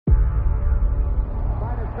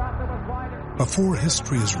Before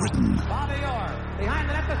history is written,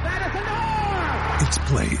 it's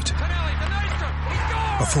played.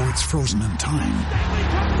 Before it's frozen in time,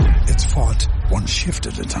 it's fought one shift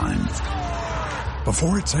at a time.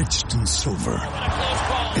 Before it's etched in silver,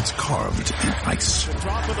 it's carved in ice.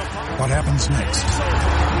 What happens next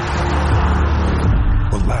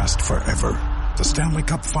will last forever. The Stanley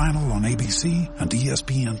Cup Final on ABC and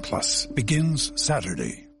ESPN Plus begins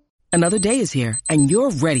Saturday. Another day is here, and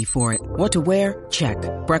you're ready for it. What to wear? Check.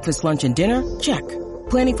 Breakfast, lunch, and dinner? Check.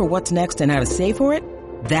 Planning for what's next and how to save for it?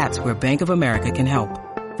 That's where Bank of America can help.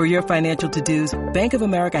 For your financial to-dos, Bank of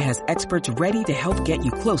America has experts ready to help get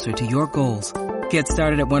you closer to your goals. Get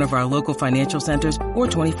started at one of our local financial centers or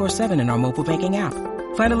 24/7 in our mobile banking app.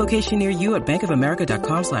 Find a location near you at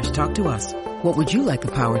bankofamerica.com/talktous. What would you like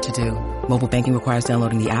the power to do? Mobile banking requires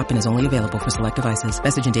downloading the app and is only available for select devices.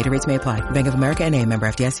 Message and data rates may apply. Bank of America N.A., member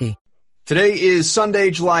FDIC. Today is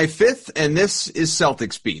Sunday, July 5th, and this is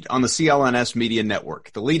Celtics Beat on the CLNS Media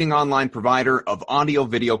Network, the leading online provider of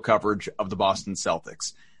audio-video coverage of the Boston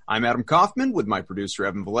Celtics. I'm Adam Kaufman with my producer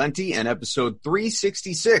Evan Valenti, and episode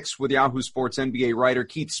 366 with Yahoo Sports NBA writer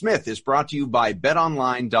Keith Smith is brought to you by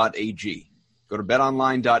betonline.ag. Go to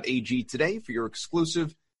betonline.ag today for your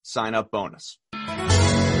exclusive sign-up bonus.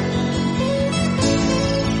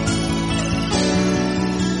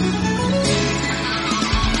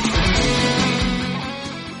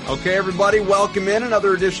 Okay, everybody, welcome in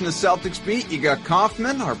another edition of Celtics Beat. You got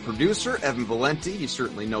Kaufman, our producer, Evan Valenti. You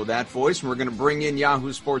certainly know that voice. And we're going to bring in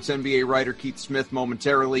Yahoo Sports NBA writer Keith Smith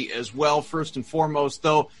momentarily as well. First and foremost,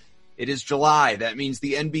 though, it is July. That means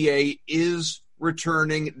the NBA is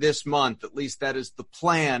returning this month. At least that is the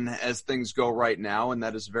plan as things go right now. And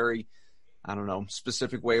that is a very,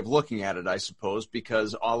 specific way of looking at it, I suppose,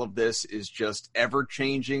 because all of this is just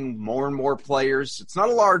ever-changing, more and more players. It's not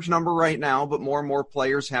a large number right now, but more and more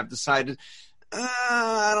players have decided,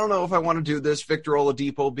 I don't know if I want to do this. Victor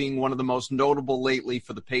Oladipo being one of the most notable lately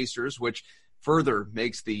for the Pacers, which further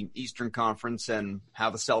makes the Eastern Conference and how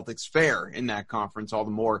the Celtics fare in that conference all the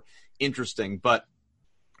more interesting. But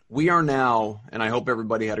we are now, and I hope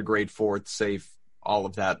everybody had a great 4th, safe, all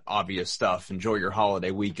of that obvious stuff. Enjoy your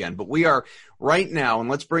holiday weekend. But we are right now,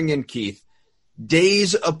 and let's bring in Keith,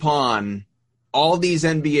 days upon all these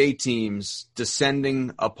NBA teams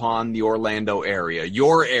descending upon the Orlando area,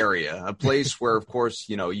 your area, a place where, of course,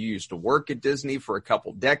 you used to work at Disney for a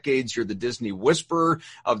couple decades. You're the Disney whisperer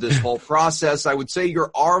of this whole process. I would say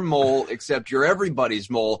you're our mole, except you're everybody's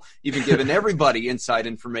mole. You've been giving everybody inside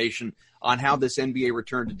information on how this NBA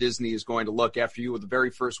return to Disney is going to look after you were the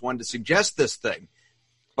very first one to suggest this thing.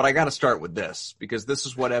 But I got to start with this, because this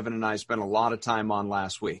is what Evan and I spent a lot of time on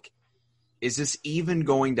last week. Is this even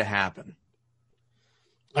going to happen?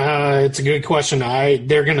 It's a good question.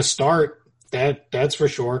 They're going to start. That's for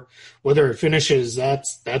sure. Whether it finishes,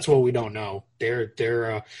 that's what we don't know. They're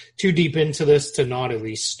too deep into this to not at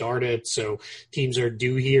least start it. So teams are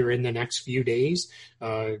due here in the next few days.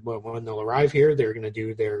 When they'll arrive here, they're going to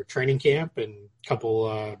do their training camp and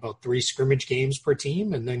about 3 scrimmage games per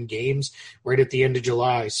team, and then games right at the end of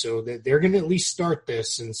July. So they're going to at least start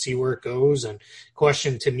this and see where it goes. And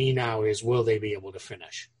question to me now is, will they be able to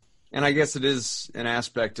finish? And I guess it is an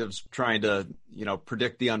aspect of trying to,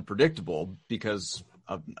 predict the unpredictable, because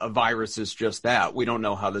a virus is just that. We don't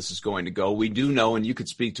know how this is going to go. We do know, and you could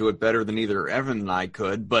speak to it better than either Evan and I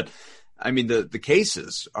could, but I mean, the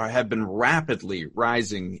cases have been rapidly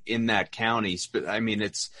rising in that county. I mean,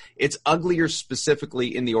 it's uglier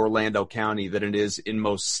specifically in the Orlando County than it is in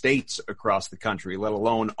most states across the country, let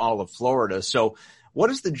alone all of Florida. So what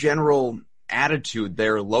is the general attitude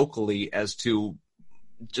there locally as to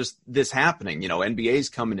just this happening? NBA's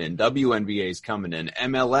coming in, WNBA's coming in,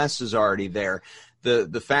 MLS is already there.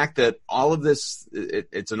 The fact that all of this,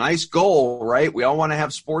 it's a nice goal, right? We all want to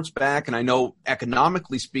have sports back, and I know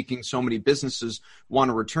economically speaking, so many businesses want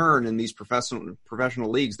to return in these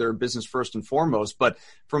professional leagues. They're a business first and foremost, but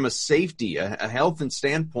from a safety, a health and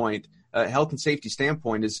safety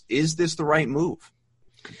standpoint, is this the right move?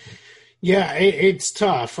 Yeah, it's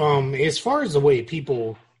tough. As far as the way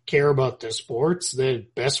people care about the sports, the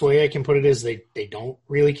best way I can put it is they don't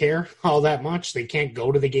really care all that much. They can't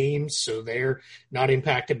go to the games, so they're not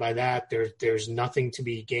impacted by that. There's nothing to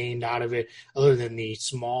be gained out of it other than the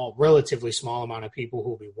relatively small amount of people who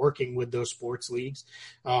will be working with those sports leagues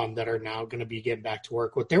that are now going to be getting back to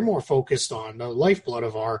work. What they're more focused on, the lifeblood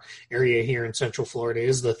of our area here in Central Florida,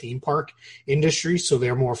 is the theme park industry. So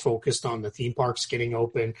they're more focused on the theme parks getting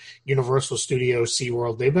open. Universal Studios,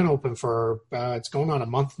 SeaWorld, they've been open for it's going on a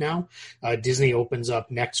month month now. Disney opens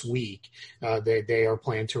up next week. They are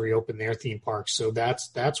planning to reopen their theme parks. So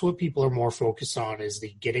that's what people are more focused on, is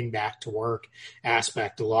the getting back to work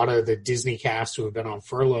aspect. A lot of the Disney cast who have been on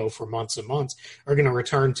furlough for months and months are going to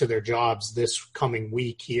return to their jobs this coming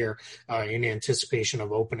week here in anticipation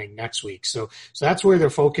of opening next week. So that's where their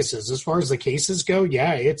focus is. As far as the cases go,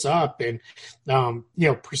 yeah, it's up. And,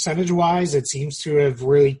 percentage-wise, it seems to have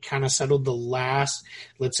really kind of settled the last,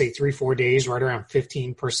 let's say, 3-4 days, right around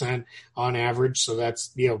 15% on average. So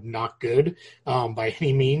that's, not good by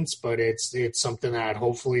any means, but it's something that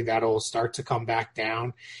hopefully that'll start to come back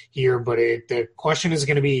down here. But the question is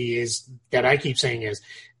going to be, is that I keep saying is,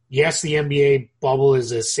 yes, the NBA bubble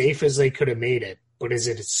is as safe as they could have made it, but is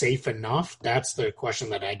it safe enough? That's the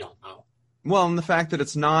question that I don't know. Well, and the fact that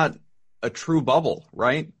it's not a true bubble,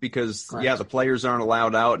 right? Because, Correct. Yeah, the players aren't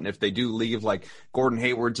allowed out, and if they do leave, like Gordon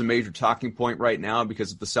Hayward's a major talking point right now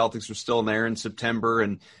because if the Celtics are still there in September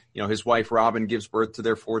and, his wife Robin gives birth to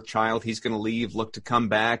their fourth child, he's going to leave, look to come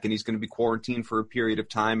back, and he's going to be quarantined for a period of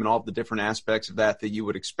time and all the different aspects of that you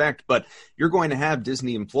would expect. But you're going to have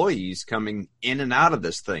Disney employees coming in and out of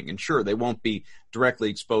this thing. And sure, they won't be directly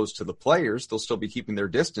exposed to the players. They'll still be keeping their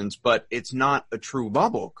distance, but it's not a true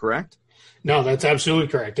bubble, correct? No, that's absolutely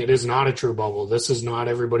correct. It is not a true bubble. This is not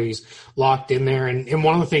everybody's locked in there. And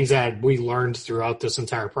one of the things that we learned throughout this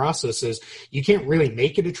entire process is you can't really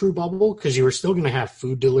make it a true bubble because you are still going to have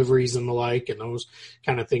food deliveries and the like and those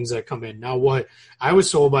kind of things that come in. Now, what I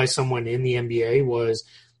was told by someone in the NBA was,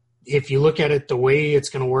 if you look at it, the way it's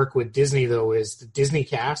going to work with Disney, though, is the Disney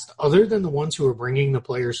cast, other than the ones who are bringing the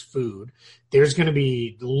players food, there's going to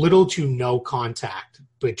be little to no contact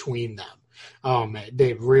between them.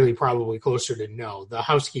 They're really probably closer to no. The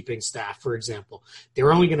housekeeping staff, for example,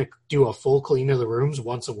 they're only going to do a full clean of the rooms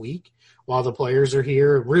once a week while the players are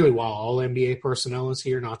here, really while all NBA personnel is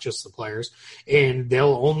here, not just the players. And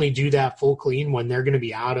they'll only do that full clean when they're going to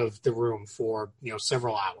be out of the room for,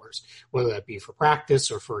 several hours, whether that be for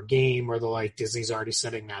practice or for a game or the like. Disney's already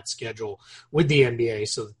setting that schedule with the NBA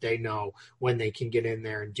so that they know when they can get in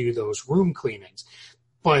there and do those room cleanings.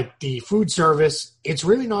 But the food service, it's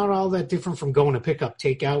really not all that different from going to pick up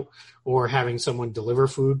takeout or having someone deliver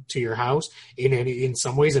food to your house. In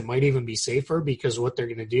some ways, it might even be safer because what they're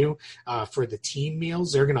going to do for the team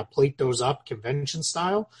meals, they're going to plate those up convention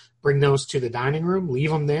style, bring those to the dining room,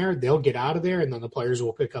 leave them there. They'll get out of there, and then the players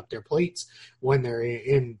will pick up their plates when they're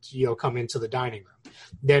come into the dining room.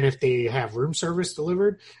 Then if they have room service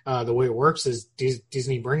delivered, the way it works is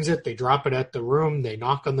Disney brings it, they drop it at the room, they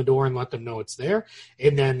knock on the door and let them know it's there,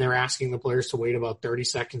 and then they're asking the players to wait about 30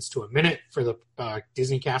 seconds to a minute for the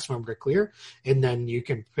Disney cast member to clear, and then you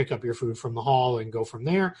can pick up your food from the hall and go from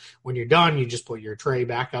there. When you're done, you just put your tray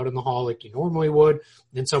back out in the hall like you normally would,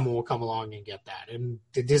 then someone will come along and get that. And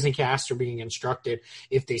the Disney cast are being instructed,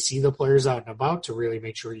 if they see the players out and about, to really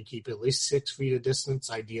make sure you keep at least 6 feet of distance,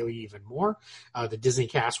 ideally even more. The Disney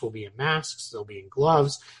cast will be in masks, they'll be in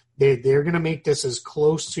gloves. They're going to make this as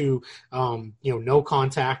close to no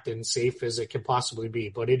contact and safe as it can possibly be,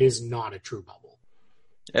 but it is not a true bubble.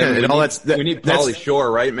 And we need Pauly Shore,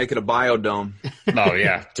 right? Make it a biodome. Oh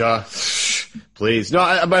yeah, duh. Please, no.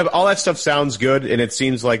 All that stuff sounds good, and it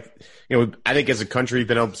seems like I think as a country we've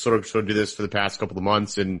been able to sort of do this for the past couple of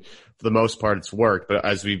months, and for the most part it's worked. But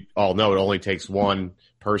as we all know, it only takes one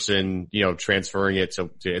person, transferring it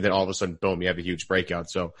and then all of a sudden, boom, you have a huge breakout.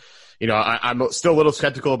 So, I'm still a little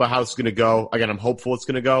skeptical about how it's going to go. Again, I'm hopeful it's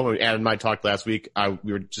going to go. Adam and I talked last week.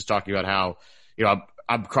 We were just talking about how,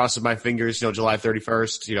 I'm crossing my fingers, July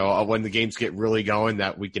 31st, when the games get really going,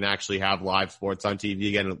 that we can actually have live sports on TV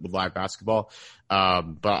again with live basketball.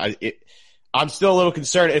 But I'm still a little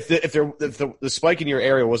concerned. If the spike in your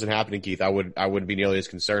area wasn't happening, Keith, I wouldn't be nearly as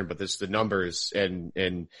concerned. But the numbers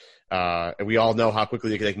and we all know how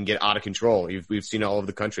quickly they can get out of control. We've seen it all over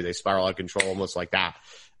the country. They spiral out of control almost like that.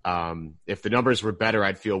 If the numbers were better,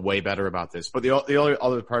 I'd feel way better about this. But the only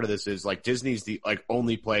other part of this is like Disney's the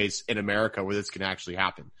only place in America where this can actually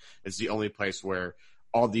happen. It's the only place where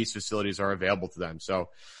all these facilities are available to them. So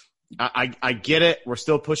I get it. We're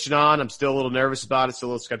still pushing on. I'm still a little nervous about it, still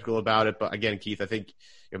a little skeptical about it. But again, Keith, I think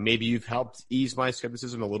maybe you've helped ease my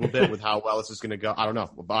skepticism a little bit with how well this is going to go. I don't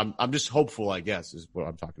know. I'm just hopeful, I guess, is what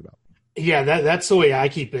I'm talking about. Yeah, that's the way I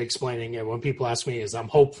keep explaining it when people ask me is I'm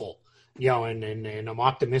hopeful. and I'm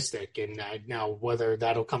optimistic. And now whether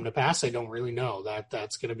that'll come to pass, I don't really know.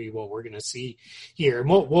 That's going to be what we're going to see here. And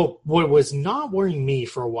what was not worrying me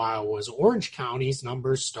for a while was Orange County's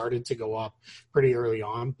numbers started to go up pretty early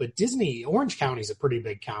on. But Orange County is a pretty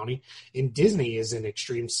big county, and Disney is in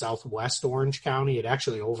extreme southwest Orange County. It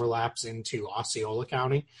actually overlaps into Osceola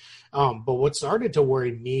County. But what started to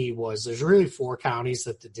worry me was there's really 4 counties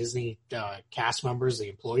that the Disney cast members, the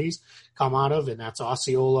employees, come out of, and that's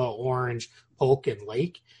Osceola, Orange, Polk, and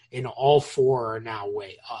Lake. And all 4 are now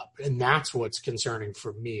way up. And that's what's concerning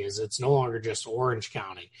for me, is it's no longer just Orange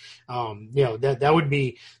County. That would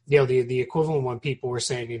be, the equivalent when people were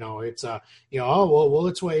saying, it's,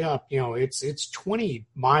 it's way up. It's 20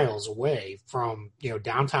 miles away from,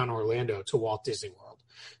 downtown Orlando to Walt Disney World.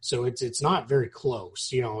 So it's not very close,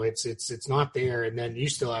 it's not there. And then you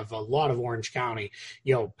still have a lot of Orange County,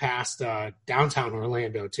 past downtown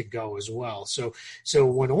Orlando to go as well. So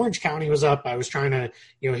when Orange County was up, I was trying to,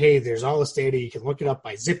 hey, there's all this data. You can look it up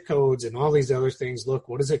by zip codes and all these other things. Look,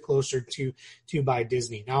 what is it closer to by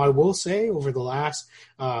Disney? Now, I will say over the last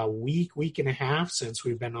week and a half since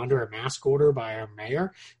we've been under a mask order by our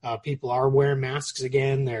mayor, people are wearing masks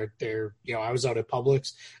again. They're I was out at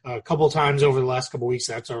Publix a couple of times over the last couple of weeks.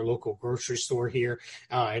 That's our local grocery store here,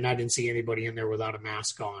 and I didn't see anybody in there without a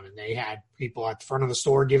mask on. And they had people at the front of the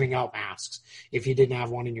store giving out masks if you didn't have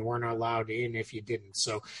one, and you weren't allowed in if you didn't.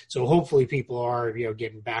 So hopefully people are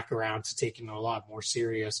getting back around to taking it a lot more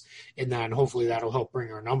serious, and then hopefully that'll help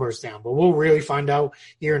bring our numbers down. But we'll really find out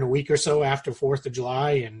here in a week or so after 4th of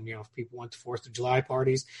July, and if people went to 4th of July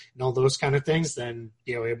parties and all those kind of things, then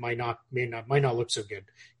it might not look so good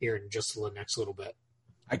here in just the next little bit.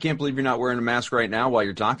 I can't believe you're not wearing a mask right now while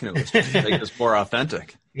you're talking to us. Make this more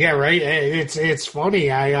authentic. Yeah, right. It's funny.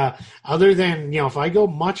 I other than if I go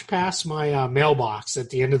much past my mailbox at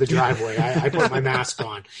the end of the driveway, I put my mask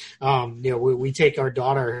on. We take our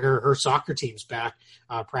daughter, her soccer team's back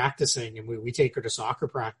practicing, and we take her to soccer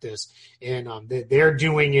practice, and they're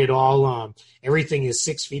doing it all. Everything is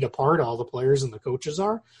 6 feet apart. All the players and the coaches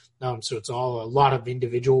are. So it's all a lot of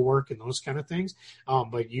individual work and those kind of things.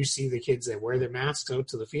 But you see the kids that wear their masks out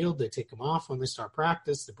to the field. They take them off when they start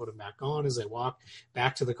practice. They put them back on as they walk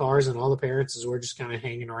back to the cars. And all the parents, as we're just kind of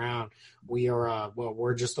hanging around,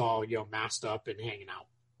 we're just all masked up and hanging out.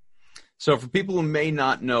 So for people who may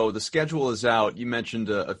not know, the schedule is out. You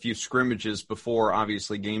mentioned a few scrimmages before,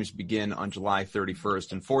 obviously, games begin on July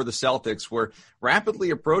 31st. And for the Celtics, we're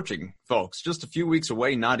rapidly approaching, folks, just a few weeks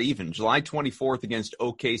away, not even. July 24th against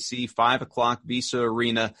OKC, 5 o'clock, Visa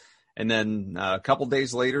Arena. And then a couple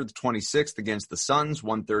days later, the 26th against the Suns,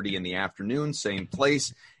 1:30 in the afternoon, same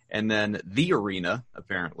place. And then the Arena,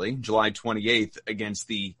 apparently, July 28th against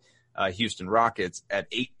the Houston Rockets at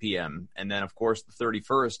 8 p.m. And then, of course, the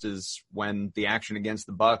 31st is when the action against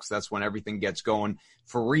the Bucks. That's when everything gets going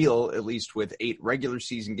for real, at least with 8 regular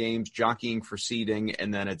season games, jockeying for seeding,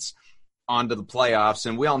 and then it's on to the playoffs.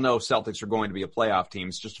 And we all know Celtics are going to be a playoff team.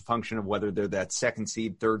 It's just a function of whether they're that 2nd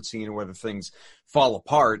seed, 3rd seed, or whether things fall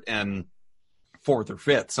apart and 4th or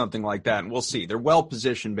 5th, something like that. And we'll see. They're well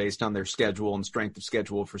positioned based on their schedule and strength of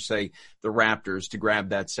schedule for, say, the Raptors to grab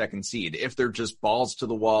that 2nd seed. If they're just balls to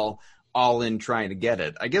the wall, all in trying to get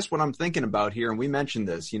it. I guess what I'm thinking about here, and we mentioned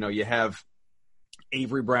this, you have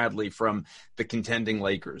Avery Bradley from the contending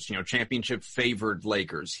Lakers, championship favored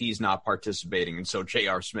Lakers. He's not participating. And so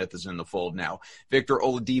J.R. Smith is in the fold now. Victor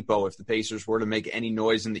Oladipo, if the Pacers were to make any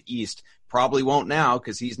noise in the East, probably won't now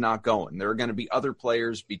because he's not going. There are going to be other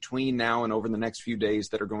players between now and over the next few days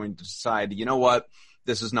that are going to decide, you know what?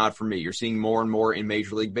 This is not for me. You're seeing more and more in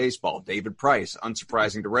Major League Baseball. David Price,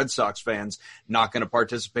 unsurprising to Red Sox fans, not going to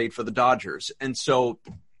participate for the Dodgers. And so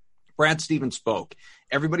Brad Stevens spoke.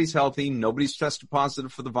 Everybody's healthy. Nobody's tested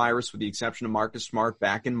positive for the virus with the exception of Marcus Smart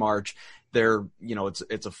back in March.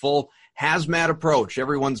 It's a full hazmat approach.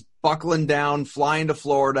 Everyone's buckling down, flying to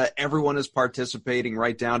Florida. Everyone is participating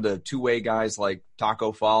right down to two-way guys like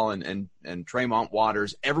Taco Fall and Tremont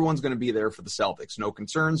Waters. Everyone's going to be there for the Celtics. No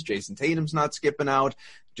concerns. Jason Tatum's not skipping out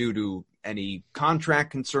due to any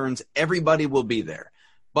contract concerns. Everybody will be there.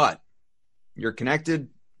 But you're connected.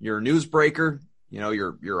 You're a newsbreaker.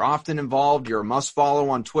 You're often involved. You're a must follow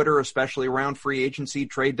on Twitter, especially around free agency,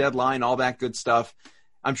 trade deadline, all that good stuff.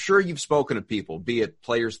 I'm sure you've spoken to people, be it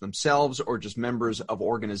players themselves or just members of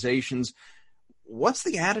organizations. What's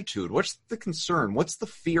the attitude? What's the concern? What's the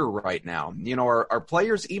fear right now? Are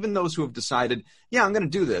players, even those who have decided, yeah, I'm going to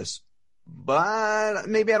do this, but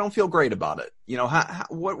maybe I don't feel great about it.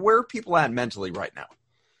 Where are people at mentally right now?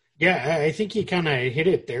 Yeah, I think you kind of hit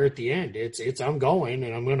it there at the end. It's I'm going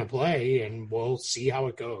and I'm going to play and we'll see how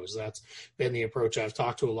it goes. That's been the approach. I've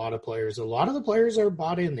talked to a lot of players. A lot of the players are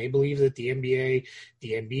bought in. They believe that the NBA,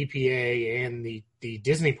 the NBPA, and the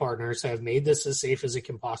Disney partners have made this as safe as it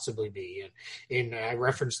can possibly be. And I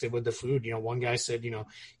referenced it with the food. One guy said,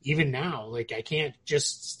 even now, like I can't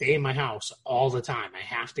just stay in my house all the time.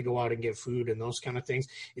 I have to go out and get food and those kind of things.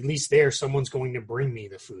 At least there, someone's going to bring me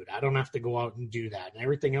the food. I don't have to go out and do that. And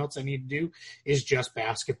everything else I need to do is just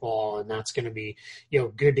basketball. And that's going to be,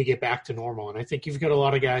 good to get back to normal. And I think you've got a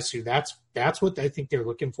lot of guys who that's what I think they're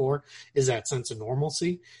looking for, is that sense of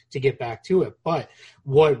normalcy to get back to it. But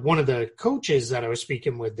what one of the coaches that I was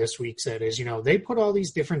speaking with this week said is, they put all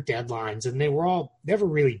these different deadlines and they were all never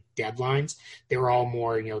really deadlines. They were all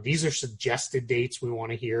more, these are suggested dates we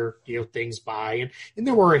want to hear, things by. And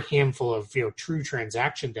there were a handful of, true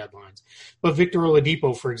transaction deadlines. But Victor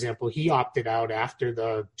Oladipo, for example, he opted out after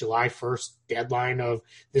the July 1st deadline of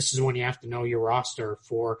this is when you have to know your roster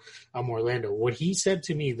for Orlando. What he said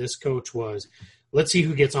to me, this coach, was, let's see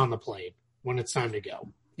who gets on the plane when it's time to go.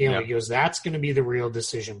 He goes, that's going to be the real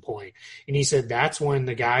decision point. And he said that's when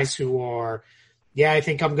the guys who are, I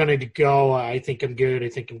think I'm going to go. I think I'm good. I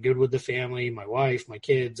think I'm good with the family, my wife, my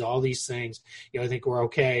kids, all these things. I think we're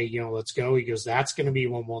okay. Let's go. He goes, that's going to be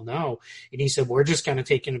when we'll know. And he said, we're just kind of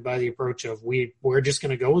taking it by the approach of we're just going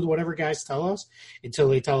to go with whatever guys tell us until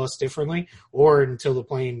they tell us differently, or until the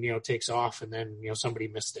plane, takes off and then, somebody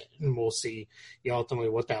missed it. And we'll see ultimately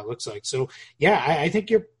what that looks like. So, I think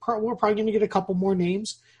we're probably going to get a couple more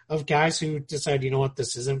names of guys who decide,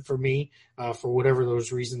 this isn't for me, for whatever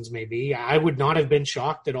those reasons may be. I would not have been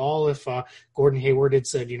shocked at all if Gordon Hayward had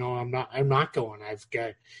said, I'm not going. I've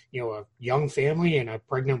got, a young family and a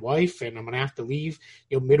pregnant wife, and I'm going to have to leave,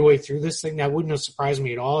 midway through this thing. That wouldn't have surprised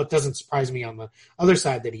me at all. It doesn't surprise me on the other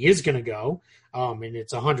side that he is going to go. And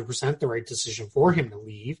it's 100% the right decision for him to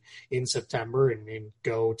leave in September and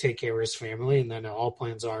go take care of his family. And then all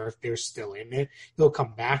plans are, if they're still in it, he'll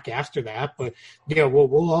come back after that. But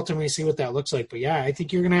we'll ultimately see what that looks like. But I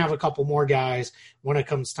think you're going to have a couple more guys when it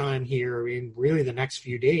comes time here in really the next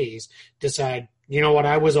few days decide,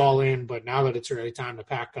 I was all in, but now that it's really time to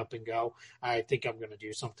pack up and go, I think I'm going to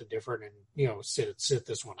do something different and, sit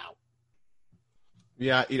this one out.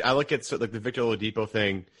 Yeah, I look at like the Victor Oladipo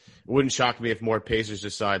thing. It wouldn't shock me if more Pacers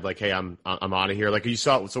decide like, hey, I'm out of here. Like you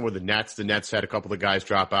saw it with some of the Nets. The Nets had a couple of guys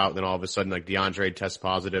drop out, and then all of a sudden, like DeAndre tests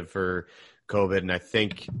positive for COVID, and I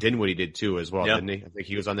think Dinwiddie did too as well, didn't he? I think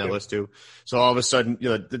he was on that list too. So all of a sudden,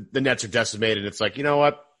 the Nets are decimated, and it's like, you know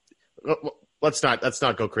what? Let's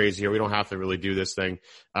not go crazy here. We don't have to really do this thing.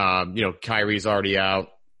 Kyrie's already out.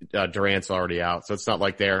 Durant's already out, so it's not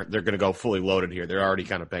like they're going to go fully loaded here. They're already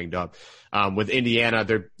kind of banged up. With Indiana,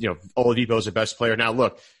 Oladipo's the best player. Now,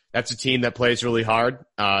 look, that's a team that plays really hard,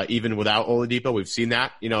 even without Oladipo. We've seen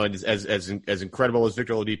that. As incredible as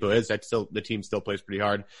Victor Oladipo is, the team still plays pretty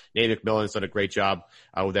hard. Nate McMillan has done a great job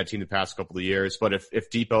with that team the past couple of years. But if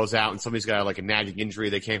Depot's out and somebody's got like a nagging injury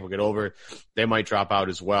they can't get over, they might drop out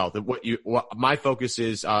as well. What my focus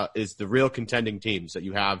is the real contending teams that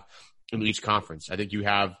you have in each conference. I think you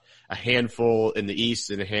have a handful in the East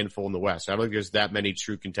and a handful in the West. I don't think there's that many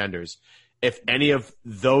true contenders. If any of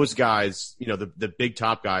those guys, the big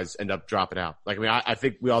top guys end up dropping out. Like, I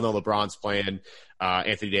think we all know LeBron's playing,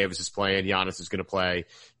 Anthony Davis is playing, Giannis is going to play,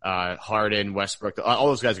 Harden, Westbrook, all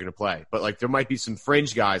those guys are going to play. But like, there might be some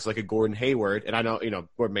fringe guys like a Gordon Hayward. And I know,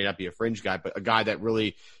 Gordon may not be a fringe guy, but a guy that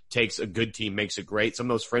really takes a good team, makes it great. Some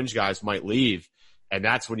of those fringe guys might leave. And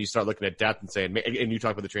that's when you start looking at depth and saying, and you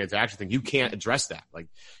talk about the transaction thing, you can't address that. Like,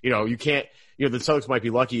 you can't, the Celtics might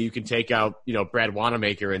be lucky you can take out, Brad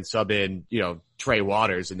Wanamaker and sub in, Trey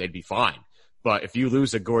Waters and they'd be fine. But if you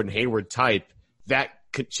lose a Gordon Hayward type, that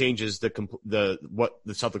changes what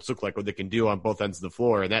the Celtics look like, what they can do on both ends of the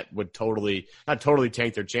floor. And that would not totally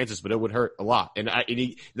tank their chances, but it would hurt a lot. And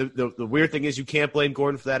the weird thing is you can't blame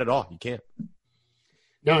Gordon for that at all. You can't.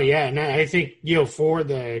 No, yeah, and I think, for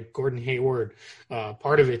the Gordon Hayward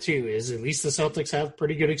part of it too is at least the Celtics have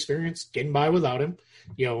pretty good experience getting by without him,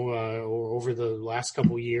 over the last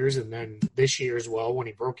couple of years, and then this year as well when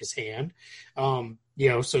he broke his hand.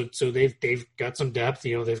 So they've got some depth.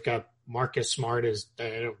 They've got Marcus Smart is, I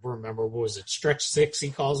don't remember, what was it, stretch 6 he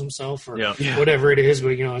calls himself, or whatever it is,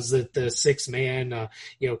 but is the sixth man,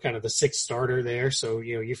 kind of the sixth starter there. So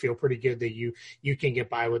you feel pretty good that you can get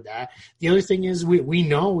by with that. The other thing is we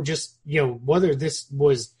know just whether this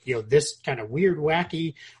was this kind of weird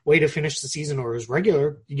wacky way to finish the season or was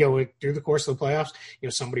regular, through the course of the playoffs,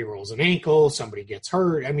 somebody rolls an ankle, somebody gets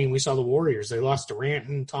hurt. I mean, we saw the Warriors, they lost Durant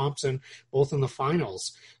and Thompson both in the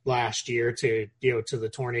finals last year to the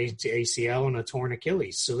torn ACL and a torn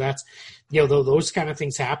Achilles. So that's, those kind of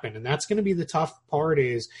things happen. And that's going to be the tough part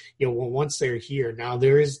is, once they're here. Now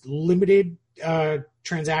there is limited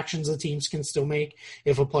transactions the teams can still make.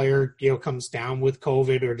 If a player, comes down with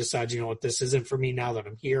COVID or decides, this isn't for me now that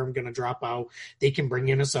I'm here, I'm going to drop out, they can bring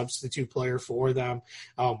in a substitute player for them.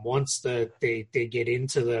 Once they get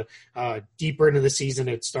into the deeper into the season,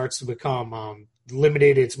 it starts to become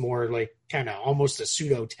limited. It's more like kind of almost a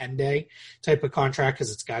pseudo 10-day type of contract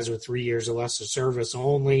because it's guys with 3 years or less of service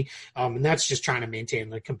only. And that's just trying to maintain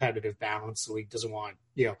the competitive balance. The league doesn't want,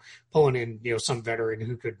 pulling in, some veteran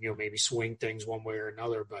who could, maybe swing things one way or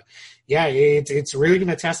another. But yeah, it's really going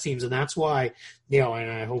to test teams. And that's why,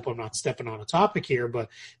 and I hope I'm not stepping on a topic here, but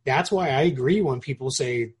that's why I agree when people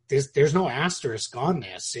say there's no asterisk on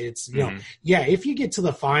this. It's, if you get to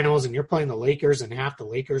the finals and you're playing the Lakers and half the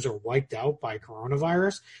Lakers are wiped out by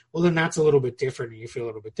coronavirus, well, then that's a little bit different and you feel a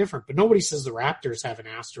little bit different. But nobody says the Raptors have an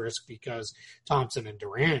asterisk because Thompson and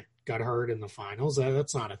Durant got hurt in the finals.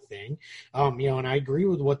 That's not a thing. And I agree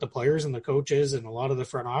with what the players and the coaches and a lot of the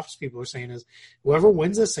front office people are saying is whoever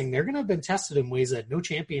wins this thing, they're going to have been tested in ways that no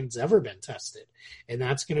champion's ever been tested. And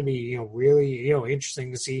that's going to be, really,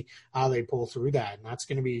 interesting to see how they pull through that. And that's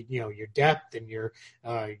going to be, your depth and your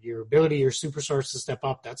ability, your superstars to step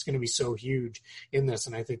up. That's going to be so huge in this.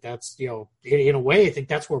 And I think that's, in a way, I think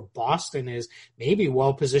that's where Boston is maybe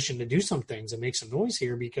well positioned to do some things and make some noise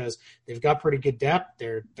here because they've got pretty good depth.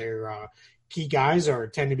 Their key guys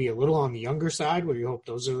tend to be a little on the younger side where you hope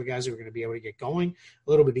those are the guys who are going to be able to get going a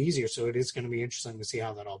little bit easier. So it is going to be interesting to see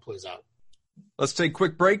how that all plays out. Let's take a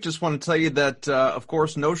quick break. Just want to tell you that, of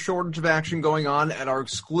course, no shortage of action going on at our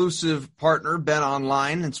exclusive partner,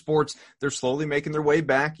 BetOnline. In sports, they're slowly making their way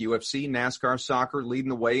back. UFC, NASCAR, soccer leading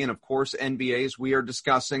the way. And, of course, NBA, as we are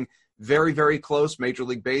discussing, very, very close. Major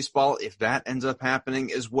League Baseball, if that ends up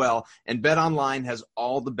happening as well. And BetOnline has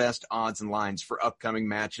all the best odds and lines for upcoming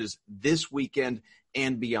matches this weekend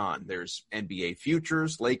and beyond. There's NBA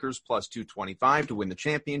futures, Lakers plus 225 to win the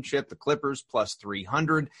championship, the Clippers plus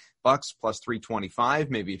 300, Bucks plus 325.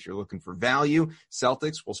 Maybe if you're looking for value,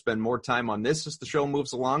 Celtics will spend more time on this as the show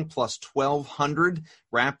moves along, plus 1,200,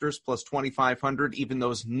 Raptors plus 2,500, even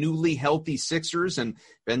those newly healthy Sixers, and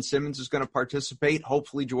Ben Simmons is going to participate,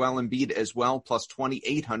 hopefully Joel Embiid as well, plus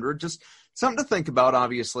 2,800. Just something to think about,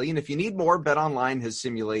 obviously. And if you need more, BetOnline has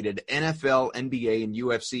simulated NFL, NBA, and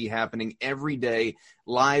UFC happening every day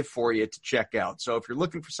live for you to check out. So if you're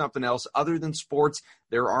looking for something else other than sports,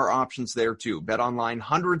 there are options there too. BetOnline,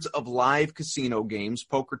 hundreds of live casino games,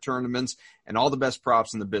 poker tournaments, and all the best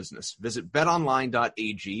props in the business. Visit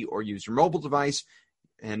betonline.ag or use your mobile device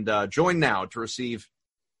and join now to receive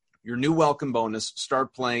your new welcome bonus.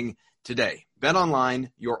 Start playing today.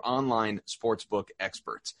 BetOnline, your online sportsbook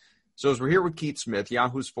experts. So as we're here with Keith Smith,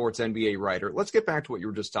 Yahoo Sports NBA writer, let's get back to what you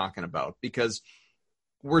were just talking about because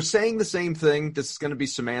we're saying the same thing. This is going to be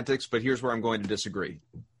semantics, but here's where I'm going to disagree.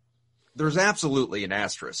 There's absolutely an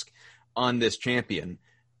asterisk on this champion,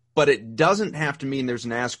 but it doesn't have to mean there's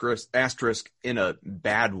an asterisk in a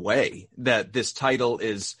bad way that this title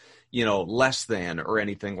is, less than or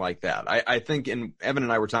anything like that. I think, and Evan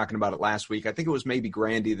and I were talking about it last week, I think it was maybe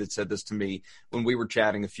Grandy that said this to me when we were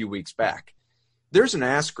chatting a few weeks back. There's an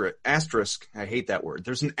asterisk. I hate that word.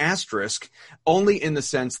 There's an asterisk only in the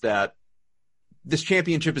sense that this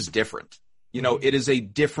championship is different. It is a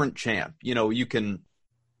different champ. You can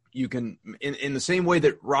in the same way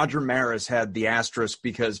that Roger Maris had the asterisk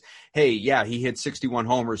because, hey, yeah, he hit 61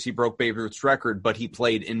 homers. He broke Babe Ruth's record, but he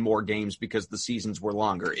played in more games because the seasons were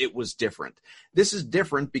longer. It was different. This is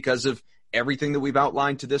different because of everything that we've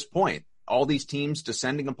outlined to this point. All these teams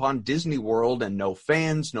descending upon Disney World and no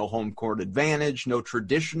fans, no home court advantage, no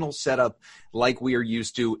traditional setup like we are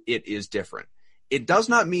used to. It is different. It does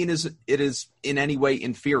not mean it is in any way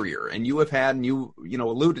inferior. And you have had, and you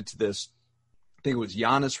alluded to this, I think it was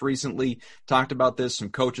Giannis recently talked about this, some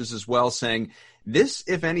coaches as well, saying this,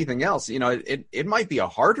 if anything else, it might be a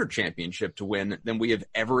harder championship to win than we have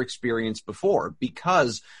ever experienced before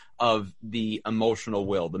because of the emotional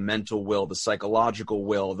will, the mental will, the psychological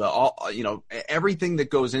will, everything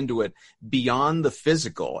that goes into it beyond the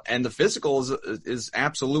physical. And the physical is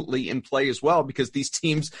absolutely in play as well because these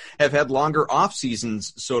teams have had longer off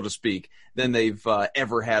seasons, so to speak, than they've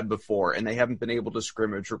ever had before. And they haven't been able to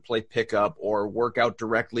scrimmage or play pickup or work out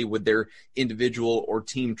directly with their individual or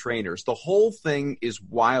team trainers. The whole thing is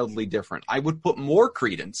wildly different. I would put more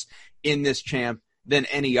credence in this champ than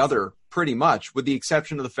any other, pretty much, with the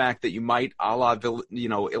exception of the fact that you might, a la,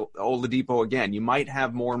 Oladipo again, you might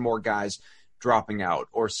have more and more guys dropping out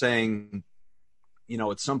or saying,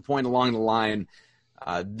 at some point along the line,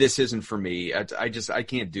 this isn't for me. I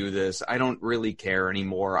can't do this. I don't really care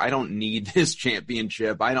anymore. I don't need this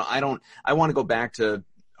championship. I want to go back to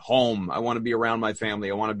home. I want to be around my family.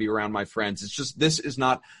 I want to be around my friends. It's just, this is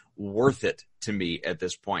not worth it to me at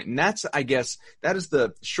this point. And that's, I guess, that is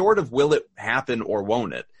the short of will it happen or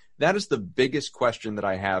won't it? That is the biggest question that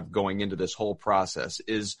I have going into this whole process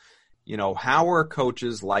is, how are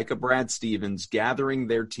coaches like a Brad Stevens gathering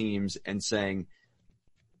their teams and saying,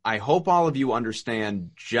 I hope all of you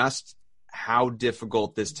understand just how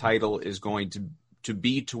difficult this title is going to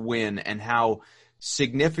be to win, and how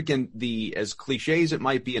significant as cliche as it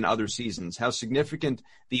might be in other seasons, how significant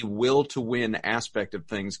the will to win aspect of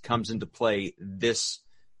things comes into play this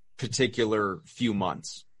particular few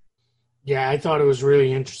months. Yeah, I thought it was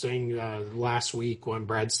really interesting last week when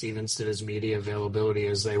Brad Stevens did his media availability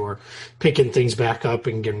as they were picking things back up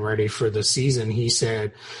and getting ready for the season. He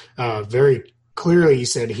said very clearly,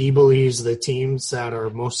 he believes the teams that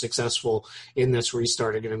are most successful in this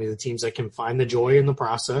restart are going to be the teams that can find the joy in the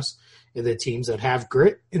process, and the teams that have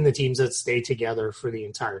grit, and the teams that stay together for the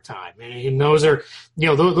entire time. And those are,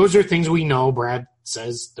 those are things we know. Brad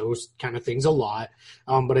says those kind of things a lot.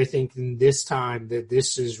 But I think in this time that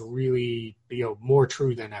this is really, more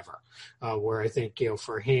true than ever. Where I think,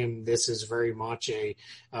 for him, this is very much a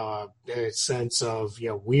sense of,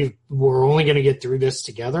 we're only going to get through this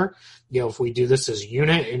together. If we do this as a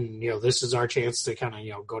unit, and, this is our chance to kind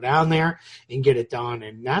of, go down there and get it done.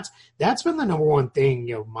 And that's been the number one thing,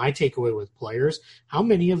 my takeaway with players. How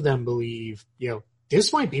many of them believe,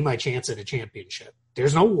 this might be my chance at a championship?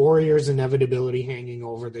 There's no Warriors inevitability hanging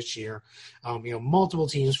over this year. Multiple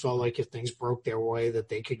teams felt like if things broke their way that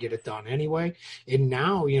they could get it done anyway. And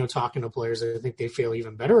now, talking to players, I think they feel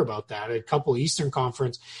even better about that. A couple Eastern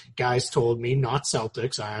Conference guys told me, not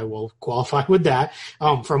Celtics, I will qualify with that,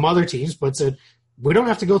 from other teams, but said, we don't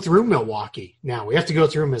have to go through Milwaukee now. We have to go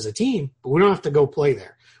through them as a team, but we don't have to go play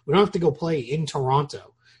there. We don't have to go play in Toronto,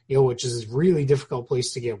 which is a really difficult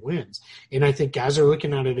place to get wins. And I think guys are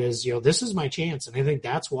looking at it as, this is my chance. And I think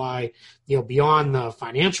that's why, beyond the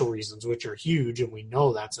financial reasons, which are huge, and we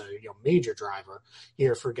know that's a major driver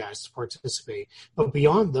here for guys to participate. But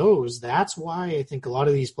beyond those, that's why I think a lot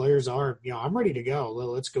of these players are, I'm ready to go.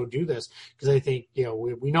 Let's go do this. Because I think,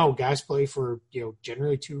 we know guys play for,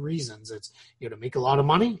 generally two reasons. It's, to make a lot of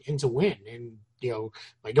money and to win. And,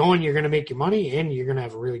 by going, you're going to make your money and you're going to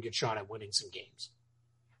have a really good shot at winning some games.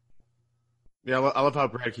 Yeah, I love how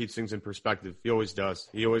Brad keeps things in perspective. He always does.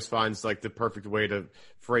 He always finds the perfect way to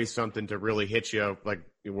phrase something to really hit you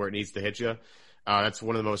where it needs to hit you. That's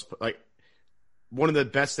one of the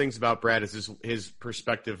best things about Brad is his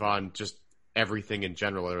perspective on just everything in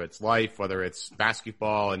general, whether it's life, whether it's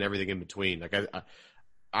basketball, and everything in between.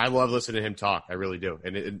 I love listening to him talk. I really do.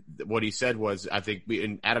 And what he said was, I think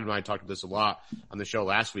and Adam and I talked about this a lot on the show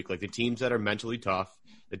last week, the teams that are mentally tough,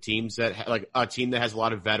 the teams that a team that has a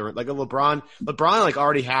lot of veteran, like a LeBron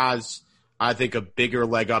already has, I think, a bigger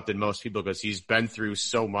leg up than most people because he's been through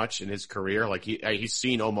so much in his career. He's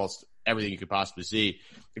seen almost everything you could possibly see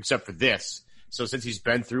except for this. So since he's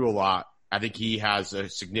been through a lot, I think he has a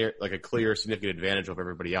clear, significant advantage over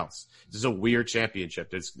everybody else. This is a weird championship.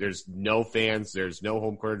 There's no fans. There's no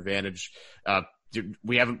home court advantage.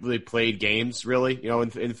 We haven't really played games really,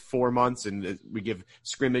 in 4 months, and we give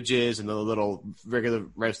scrimmages and the little regular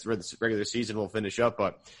season will finish up.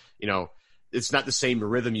 But, it's not the same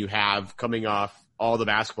rhythm you have coming off all the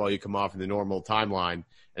basketball you come off in the normal timeline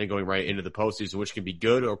and going right into the postseason, which can be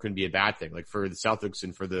good or can be a bad thing. For the Celtics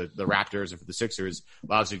and for the Raptors and for the Sixers,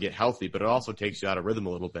 allows you to get healthy, but it also takes you out of rhythm a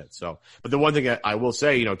little bit. So, but the one thing that I will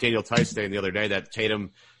say, Daniel Tice saying the other day that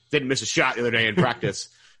Tatum didn't miss a shot the other day in practice.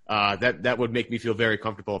 That would make me feel very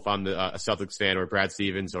comfortable if I'm a Celtics fan or Brad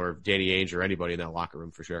Stevens or Danny Ainge or anybody in that locker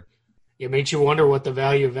room for sure. It makes you wonder what the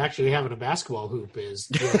value of actually having a basketball hoop is.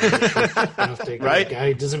 Right?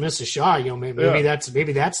 Guy doesn't miss a shot. Maybe that's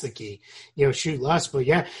the key. Shoot less. But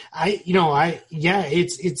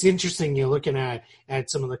it's interesting. Looking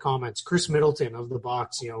at some of the comments. Chris Middleton of the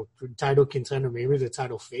Bucks, title contender, maybe the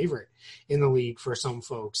title favorite in the league for some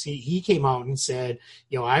folks. He came out and said,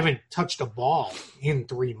 I haven't touched a ball in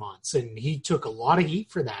 3 months, and he took a lot of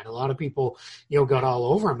heat for that. A lot of people, got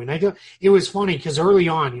all over him, and it was funny because early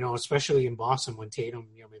on, especially in Boston when Tatum,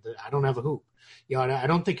 I don't have a hoop. I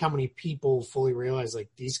don't think how many people fully realize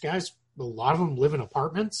these guys, a lot of them live in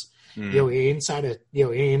apartments, inside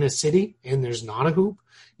in a city, and there's not a hoop,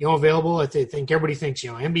 available. I think everybody thinks,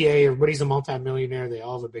 NBA, everybody's a multimillionaire. They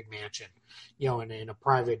all have a big mansion, in a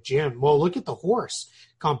private gym. Well, look at the horse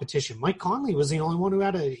competition. Mike Conley was the only one who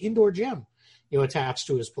had an indoor gym. attached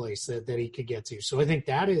to his place that he could get to. So I think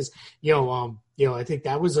that is, I think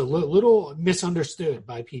that was a little misunderstood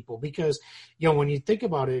by people because, when you think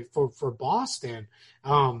about it for Boston,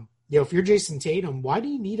 if you're Jason Tatum, why do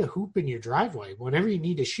you need a hoop in your driveway? Whenever you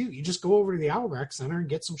need to shoot, you just go over to the Auerbach Center and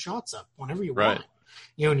get some shots up whenever you want.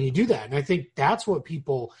 And you do that. And I think that's what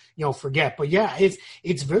people, forget. But yeah,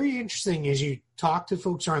 it's very interesting as you talk to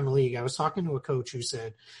folks around the league. I was talking to a coach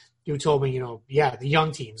who told me, the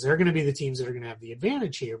young teams, they're going to be the teams that are going to have the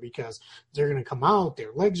advantage here because they're going to come out,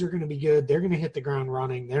 their legs are going to be good, they're going to hit the ground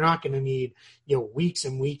running, they're not going to need, weeks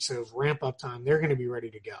and weeks of ramp up time, they're going to be ready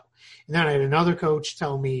to go. And then I had another coach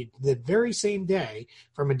tell me the very same day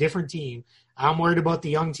from a different team, I'm worried about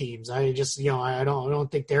the young teams. I just, I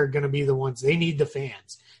don't think they're going to be the ones, they need the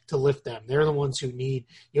fans to lift them. They're the ones who need,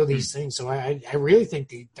 these things. So I really think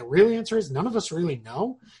the real answer is none of us really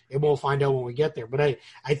know, and we'll find out when we get there. But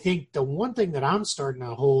I think the one thing that I'm starting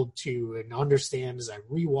to hold to and understand as I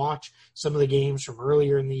rewatch some of the games from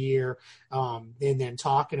earlier in the year, and then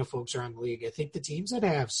talking to folks around the league, I think the teams that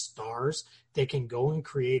have stars that can go and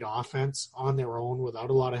create offense on their own without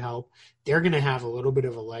a lot of help, they're going to have a little bit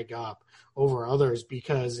of a leg up over others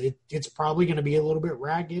because it's probably going to be a little bit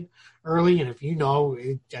ragged early. And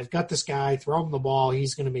if I've got this guy, throw him the ball,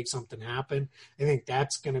 he's going to make something happen. I think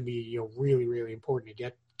that's going to be really, really important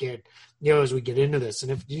to get as we get into this.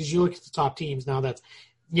 And as you look at the top teams now, that's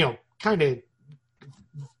kind of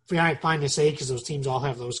fine to say because those teams all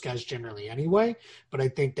have those guys generally anyway. But I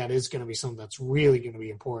think that is going to be something that's really going to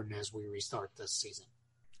be important as we restart this season.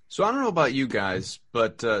 So I don't know about you guys,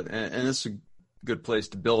 but and this is a good place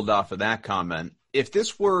to build off of that comment. If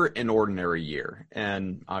this were an ordinary year,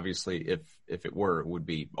 and obviously if it were, it would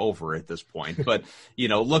be over at this point. But,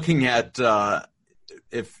 looking at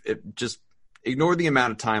if it just ignore the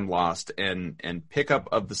amount of time lost and pickup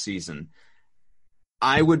of the season,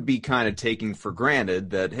 I would be kind of taking for granted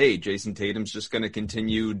that, hey, Jason Tatum's just going to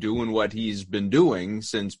continue doing what he's been doing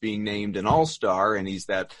since being named an all-star, and he's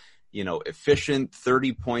that, efficient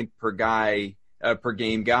 30-point per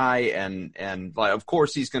game guy, and of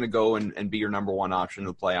course he's going to go and be your number one option in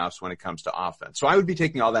the playoffs when it comes to offense. So I would be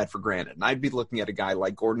taking all that for granted, and I'd be looking at a guy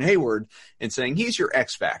like Gordon Hayward and saying he's your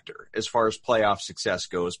X factor as far as playoff success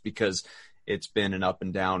goes, because it's been an up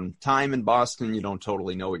and down time in Boston. You don't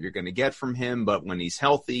totally know what you're going to get from him, but when he's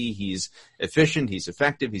healthy, he's efficient, he's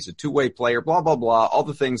effective, he's a two-way player, blah, blah, blah, all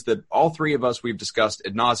the things that all three of us we've discussed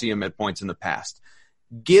ad nauseum at points in the past.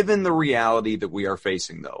 Given the reality that we are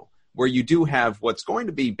facing, though, where you do have what's going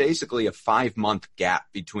to be basically a 5-month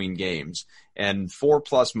gap between games and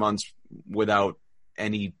 4+ months without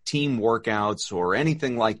any team workouts or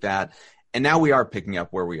anything like that, and now we are picking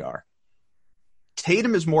up where we are.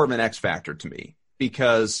 Tatum is more of an X factor to me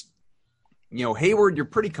because, Hayward, you're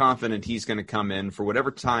pretty confident he's going to come in for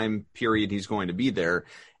whatever time period he's going to be there,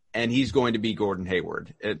 and he's going to be Gordon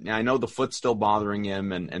Hayward. I know the foot's still bothering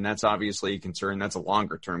him, and that's obviously a concern. That's a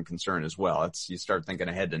longer-term concern as well. You start thinking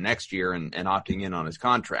ahead to next year and opting in on his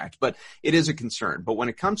contract. But it is a concern. But when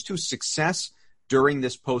it comes to success during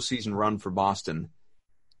this postseason run for Boston,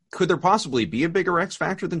 could there possibly be a bigger X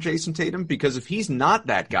factor than Jason Tatum? Because if he's not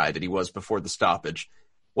that guy that he was before the stoppage,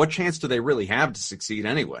 what chance do they really have to succeed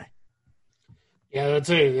anyway? Yeah,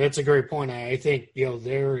 that's a great point. I think,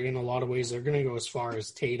 they're in a lot of ways, they're going to go as far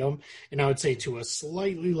as Tatum. And I would say to a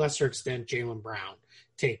slightly lesser extent, Jaylen Brown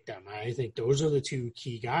take them. I think those are the two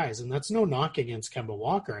key guys. And that's no knock against Kemba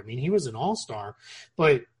Walker. I mean, he was an all-star.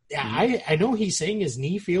 But I know he's saying his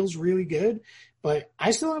knee feels really good. But I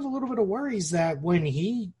still have a little bit of worries that when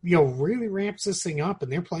he, really ramps this thing up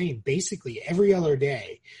and they're playing basically every other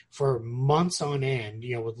day for months on end,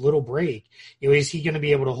 with little break, is he going to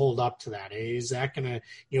be able to hold up to that? Is that going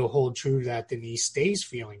to, hold true to that? Then he stays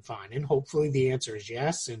feeling fine. And hopefully the answer is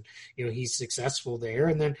yes. And, he's successful there.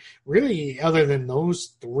 And then really other than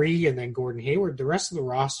those three and then Gordon Hayward, the rest of the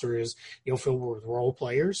roster is, filled with role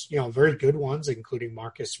players, very good ones, including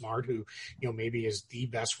Marcus Smart, who, maybe is the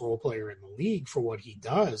best role player in the league for what he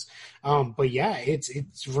does. But yeah, it's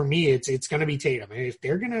for me, it's going to be Tatum. And if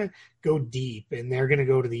they're going to go deep and they're going to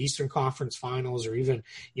go to the Eastern Conference Finals or even,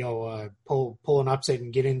 pull an upset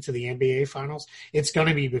and get into the NBA Finals, it's going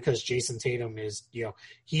to be because Jason Tatum is,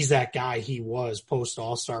 he's that guy he was post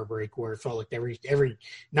All-Star break where it felt like every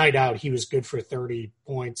night out he was good for 30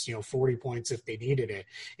 points, 40 points if they needed it.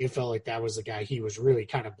 It felt like that was the guy he was really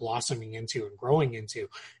kind of blossoming into and growing into.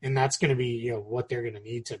 And that's going to be, what they're going to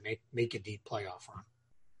need to make a deep playoff run.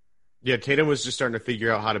 Yeah, Tatum was just starting to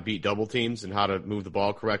figure out how to beat double teams and how to move the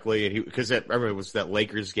ball correctly. And because remember, it was that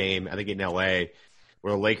Lakers game, I think in LA,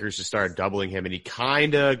 where the Lakers just started doubling him, and he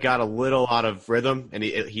kind of got a little out of rhythm, and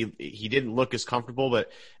he didn't look as comfortable.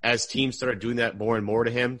 But as teams started doing that more and more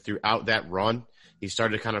to him throughout that run, he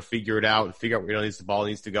started to kind of figure it out and figure out where the ball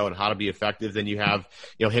needs to go and how to be effective. Then you have,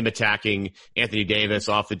 him attacking Anthony Davis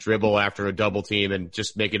off the dribble after a double team and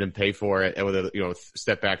just making him pay for it with a,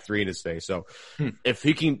 step back three in his face. So if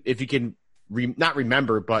he can not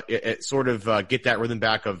remember, but it sort of get that rhythm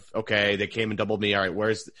back of, okay, they came and doubled me. All right,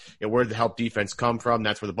 where did the help defense come from?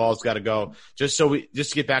 That's where the ball's got to go. Just to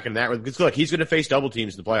get back into that rhythm. Because look, he's going to face double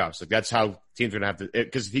teams in the playoffs. Like that's how teams are going to have to.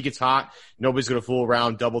 Because if he gets hot, nobody's going to fool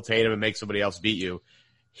around, double Tatum, and make somebody else beat you.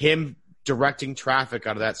 Him directing traffic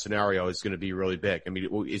out of that scenario is going to be really big. I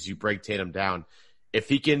mean, as you break Tatum down, if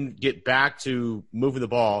he can get back to moving the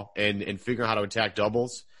ball and figuring out how to attack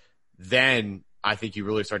doubles, then I think you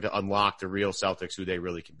really start to unlock the real Celtics, who they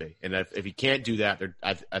really can be. And if he can't do that,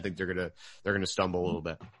 I think they're gonna stumble a little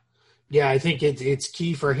bit. Yeah, I think it's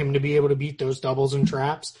key for him to be able to beat those doubles and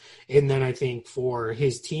traps, and then I think for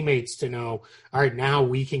his teammates to know, all right, now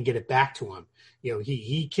we can get it back to him.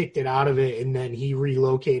 He kicked it out of it, and then he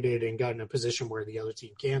relocated and got in a position where the other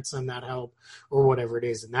team can't send that help or whatever it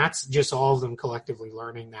is, and that's just all of them collectively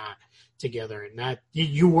learning that together. And that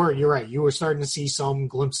you're right, you were starting to see some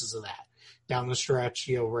glimpses of that down the stretch,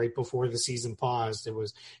 right before the season paused. It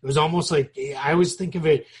was almost like, I always think of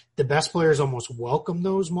it, the best players almost welcome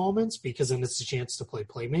those moments because then it's a chance to play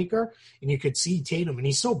playmaker. And you could see Tatum, and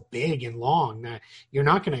he's so big and long that you're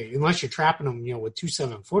not going to, unless you're trapping him, with 2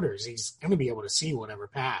 7-footers, he's going to be able to see whatever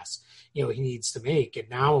pass, he needs to make. And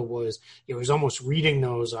now it was almost reading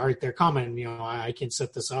those, all right, they're coming, I can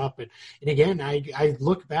set this up. And again, I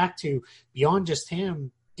look back to beyond just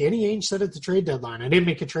him, Danny Ainge said at the trade deadline, I didn't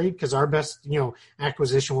make a trade because our best,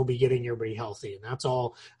 acquisition will be getting everybody healthy. And that's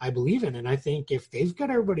all I believe in. And I think if they've got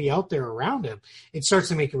everybody out there around him, it starts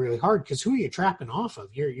to make it really hard because who are you trapping off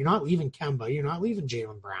of? You're not leaving Kemba. You're not leaving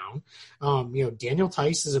Jaylen Brown. Daniel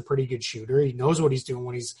Tice is a pretty good shooter. He knows what he's doing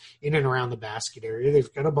when he's in and around the basket area.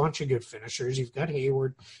 They've got a bunch of good finishers. You've got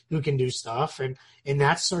Hayward who can do stuff. And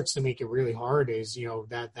that starts to make it really hard is,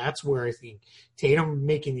 that's where I think Tatum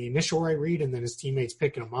making the initial right read and then his teammates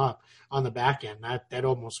picking him up on the back end. That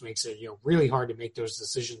almost makes it, really hard to make those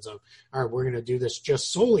decisions of, all right, we're going to do this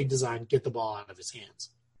just solely designed to get the ball out of his hands.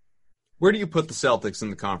 Where do you put the Celtics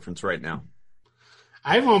in the conference right now?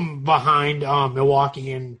 I have them behind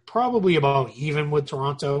Milwaukee and probably about even with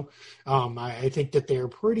Toronto. I think that they're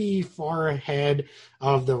pretty far ahead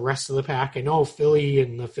of the rest of the pack. I know Philly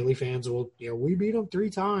and the Philly fans will, we beat them 3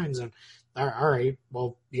 times. And all right,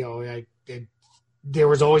 well, there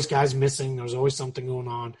was always guys missing. There was always something going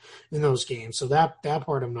on in those games. So that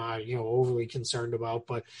part I'm not, overly concerned about.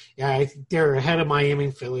 But, yeah, I think they're ahead of Miami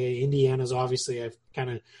and Philly. Indiana's obviously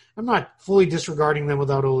I'm not fully disregarding them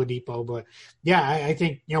without Oladipo. But, yeah, I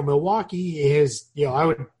think, Milwaukee is,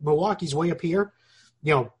 Milwaukee's way up here.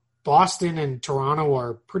 Boston and Toronto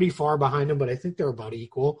are pretty far behind them, but I think they're about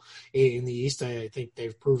equal in the East. I think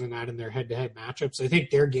they've proven that in their head-to-head matchups. I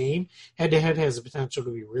think their game head-to-head has the potential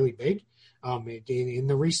to be really big in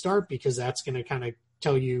the restart because that's going to kind of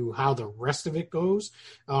tell you how the rest of it goes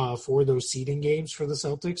for those seeding games for the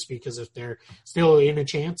Celtics, because if they're still in a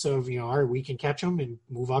chance of, all right, we can catch them and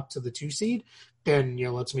move up to the 2 seed, then,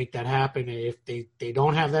 let's make that happen. If they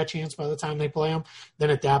don't have that chance by the time they play them, then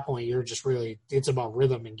at that point you're just really, it's about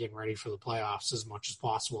rhythm and getting ready for the playoffs as much as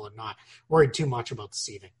possible and not worried too much about the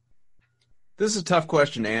seeding. This is a tough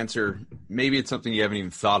question to answer. Maybe it's something you haven't even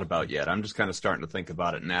thought about yet. I'm just kind of starting to think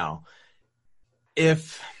about it now.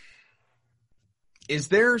 Is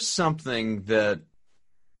there something that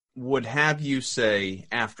would have you say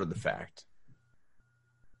after the fact,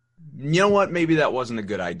 you know what, maybe that wasn't a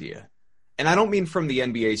good idea? And I don't mean from the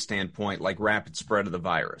NBA standpoint, like rapid spread of the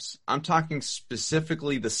virus. I'm talking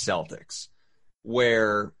specifically the Celtics,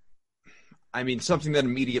 where, something that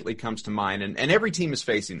immediately comes to mind, and every team is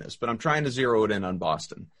facing this, but I'm trying to zero it in on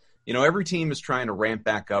Boston. Every team is trying to ramp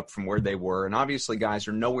back up from where they were, and obviously guys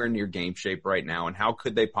are nowhere near game shape right now, and how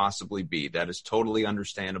could they possibly be? That is totally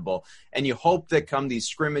understandable, and you hope that come these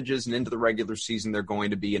scrimmages and into the regular season they're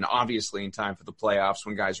going to be, and obviously in time for the playoffs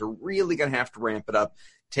when guys are really going to have to ramp it up,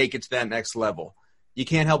 take it to that next level. You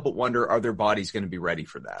can't help but wonder, are their bodies going to be ready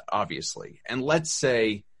for that, obviously? And let's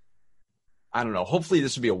say, I don't know, hopefully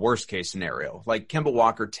this would be a worst-case scenario, like Kemba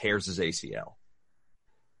Walker tears his ACL.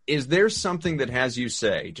 Is there something that has you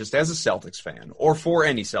say, just as a Celtics fan, or for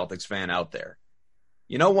any Celtics fan out there,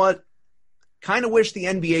 you know what? Kind of wish the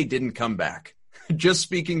NBA didn't come back. Just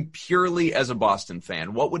speaking purely as a Boston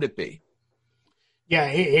fan, what would it be? Yeah,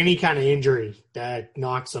 any kind of injury that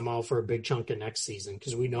knocks them out for a big chunk of next season,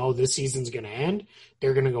 because we know this season's going to end.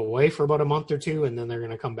 They're going to go away for about a month or two, and then they're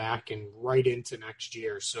going to come back and right into next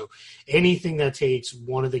year. So anything that takes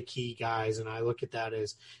one of the key guys, and I look at that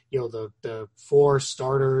as, the 4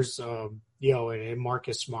 starters, and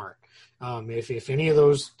Marcus Smart. If any of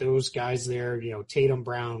those guys there, Tatum,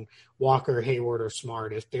 Brown, Walker, Hayward, or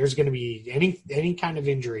Smart, if there's going to be any kind of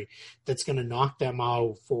injury that's going to knock them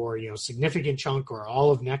out for significant chunk or all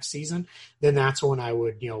of next season, then that's when I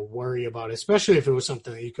would worry about it, especially if it was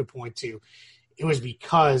something that you could point to. It was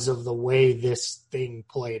because of the way this thing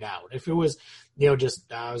played out. If it was, just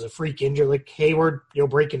it was a freak injury, like Hayward,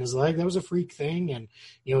 breaking his leg, that was a freak thing, and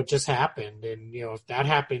it just happened. And if that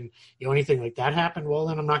happened, anything like that happened, well,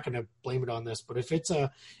 then I'm not going to blame it on this. But if it's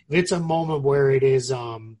a moment where it is,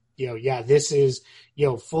 this is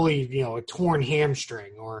fully a torn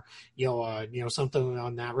hamstring or something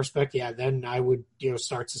on that respect, then I would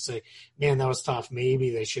start to say, man, that was tough. Maybe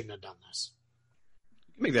they shouldn't have done this.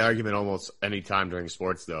 Make the argument almost any time during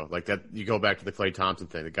sports, though. Like that, you go back to the Klay Thompson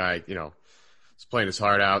thing. The guy, is playing his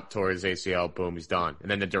heart out, tore his ACL, boom, he's done.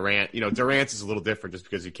 And then the Durant, Durant's is a little different just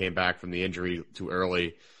because he came back from the injury too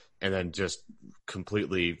early and then just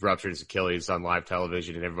completely ruptured his Achilles on live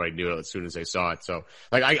television, and everybody knew it as soon as they saw it. So,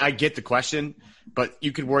 I get the question, but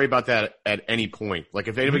you could worry about that at any point. Like,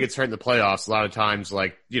 if anybody gets hurt in the playoffs, a lot of times,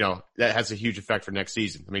 that has a huge effect for next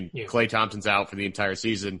season. I mean, Klay Thompson's out for the entire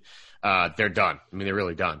season. They're done. I mean, they're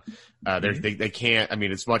really done. They can't,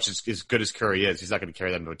 as much as good as Curry is, he's not going to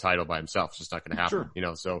carry them to a title by himself. It's just not going to happen,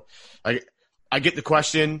 Sure. So I get the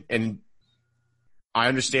question, and I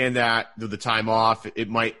understand that the time off, it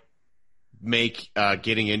might make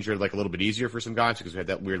getting injured a little bit easier for some guys because we had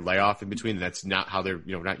that weird layoff in between, and that's not how they're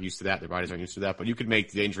not used to that. Their bodies aren't used to that. But you could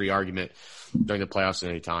make the injury argument during the playoffs at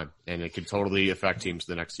any time, and it could totally affect teams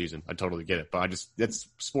the next season. I totally get it, but that's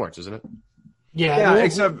sports, isn't it? Yeah,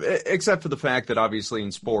 except for the fact that obviously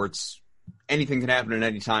in sports, anything can happen at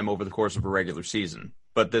any time over the course of a regular season.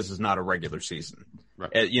 But this is not a regular season.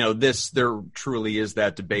 Right. There truly is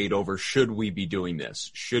that debate over, should we be doing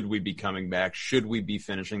this? Should we be coming back? Should we be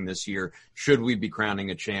finishing this year? Should we be crowning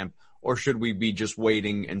a champ? Or should we be just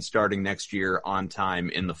waiting and starting next year on time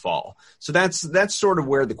in the fall? So that's sort of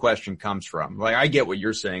where the question comes from. I get what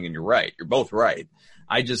you're saying, and you're right. You're both right.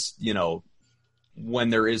 I just, when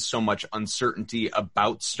there is so much uncertainty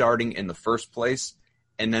about starting in the first place,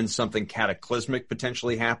 and then something cataclysmic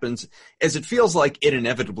potentially happens, as it feels like it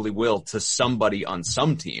inevitably will to somebody on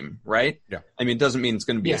some team, right? Yeah. It doesn't mean it's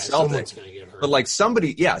going to be a Celtic, but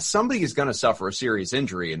somebody is going to suffer a serious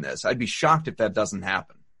injury in this. I'd be shocked if that doesn't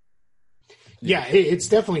happen. Yeah, it's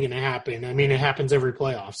definitely going to happen. It happens every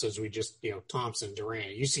playoffs, as we just, Thompson,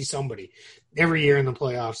 Durant. You see somebody every year in the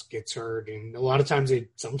playoffs gets hurt, and a lot of times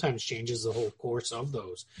it sometimes changes the whole course of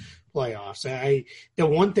those playoffs. The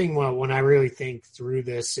one thing when I really think through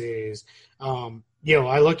this is, I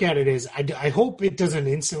look at it as I hope it doesn't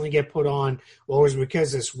instantly get put on, well, it was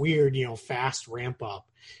because this weird, fast ramp up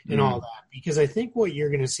and all that. Because I think what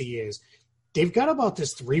you're going to see is, they've got about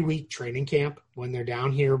this 3-week training camp when they're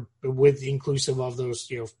down here, with inclusive of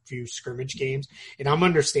those, few scrimmage games. And I'm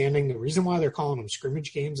understanding the reason why they're calling them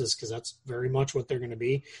scrimmage games is because that's very much what they're going to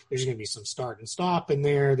be. There's going to be some start and stop in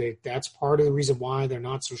there. That's part of the reason why they're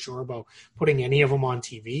not so sure about putting any of them on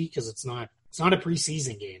TV, because it's not a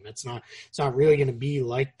preseason game. It's not really going to be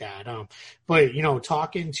like that. But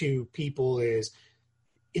talking to people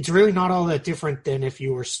it's really not all that different than if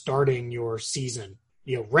you were starting your season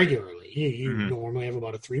regularly. You normally have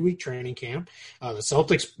about a 3-week training camp. The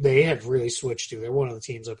Celtics, they have really switched to, they're one of the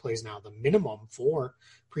teams that plays now the minimum 4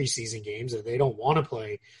 preseason games. They don't want to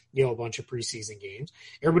play, a bunch of preseason games.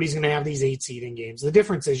 Everybody's going to have these 8 seeding games. The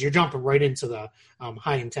difference is you're jumping right into the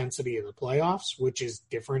high intensity of the playoffs, which is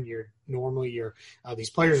different. These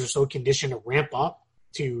players are so conditioned to ramp up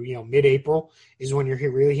to mid-April is when you're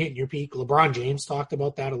really hitting your peak. LeBron James talked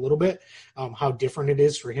about that a little bit, how different it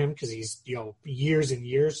is for him, because he's years and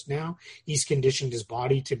years now he's conditioned his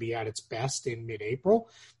body to be at its best in mid-April.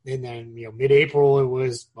 And then mid-April it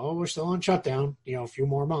was, we're still on shutdown, a few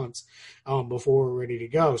more months before we're ready to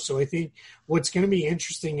go. So I think what's going to be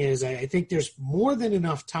interesting is I think there's more than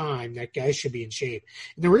enough time that guys should be in shape.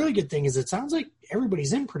 And the really good thing is it sounds like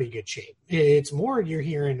everybody's in pretty good shape. It's more you're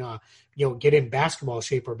hearing get in basketball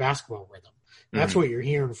shape or basketball rhythm. That's what you're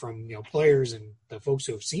hearing from players and the folks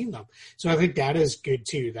who have seen them. So I think that is good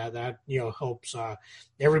too. That helps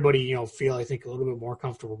everybody feel, I think, a little bit more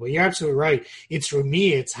comfortable. But you're absolutely right. For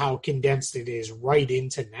me, it's how condensed it is right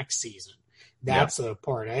into next season. That's the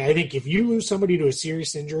part. I think if you lose somebody to a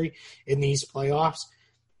serious injury in these playoffs,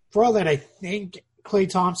 for all that, I think Klay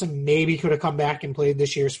Thompson maybe could have come back and played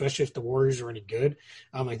this year, especially if the Warriors are any good.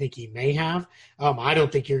 I think he may have. I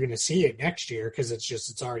don't think you're going to see it next year because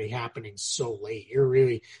it's already happening so late.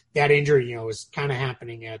 That injury, is kind of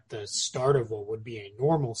happening at the start of what would be a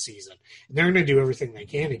normal season. And they're going to do everything they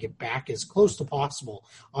can to get back as close to possible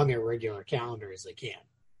on their regular calendar as they can.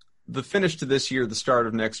 The finish to this year, the start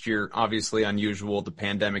of next year, obviously unusual. The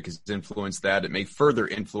pandemic has influenced that. It may further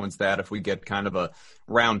influence that if we get kind of a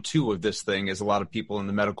round 2 of this thing, as a lot of people in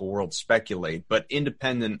the medical world speculate. But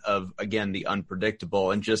independent of, again, the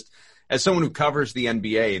unpredictable, and just as someone who covers the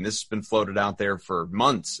NBA, and this has been floated out there for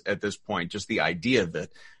months at this point, just the idea of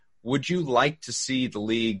it, would you like to see the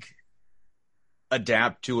league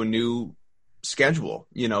adapt to a new schedule,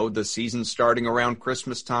 the season starting around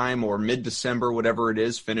Christmas time or mid-December, whatever it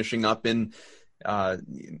is, finishing up in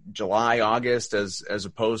July, August, as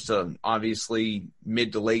opposed to obviously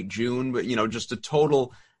mid to late June, but just a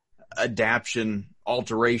total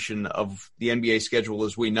alteration of the NBA schedule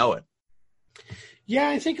as we know it? Yeah,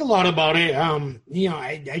 I think a lot about it.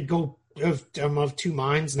 I go I'm of two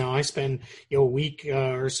minds now. I spend a week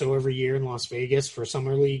or so every year in Las Vegas for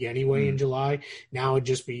Summer League anyway in July. Now it'd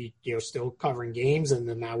just be still covering games, and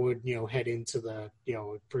then I would head into the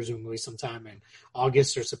presumably sometime in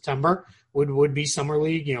August or September would be Summer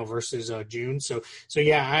League versus June. So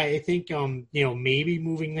yeah, I think maybe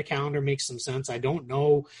moving the calendar makes some sense. I don't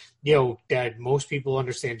know that most people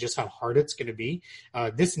understand just how hard it's going to be.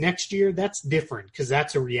 This next year, that's different because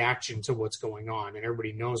that's a reaction to what's going on, and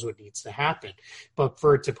everybody knows what needs to happen. But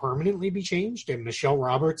for it to permanently be changed, and Michelle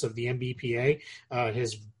Roberts of the NBPA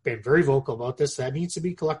has been very vocal about this, that needs to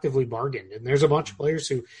be collectively bargained. And there's a bunch of players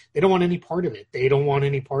who they don't want any part of it. They don't want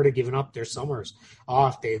any part of giving up their summers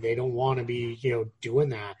off. They don't want to be doing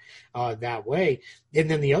that that way. And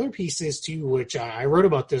then the other piece is too, which I wrote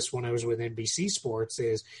about this when I was with NBC Sports,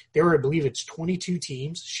 is there are, I believe it's 22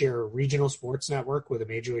 teams share a regional sports network with a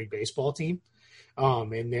Major League Baseball team.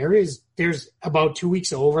 And there's about 2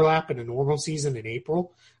 weeks of overlap in a normal season in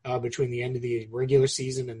April between the end of the regular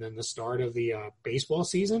season and then the start of the baseball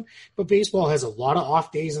season. But baseball has a lot of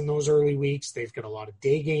off days in those early weeks. They've got a lot of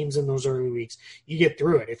day games in those early weeks. You get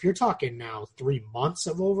through it. If you're talking now 3 months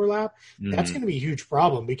of overlap, that's going to be a huge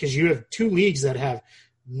problem because you have two leagues that have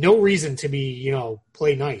no reason to be,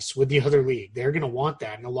 play nice with the other league. They're going to want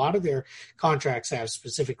that. And a lot of their contracts have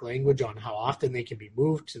specific language on how often they can be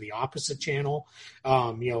moved to the opposite channel,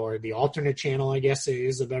 or the alternate channel, I guess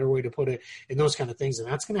is a better way to put it, and those kind of things. And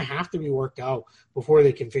that's going to have to be worked out before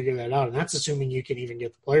they can figure that out. And that's assuming you can even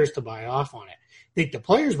get the players to buy off on it. I think the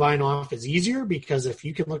players buying off is easier because if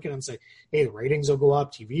you can look at it and say, hey, the ratings will go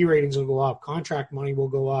up, TV ratings will go up, contract money will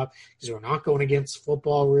go up because we're not going against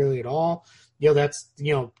football really at all. That's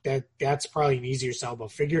probably an easier sell,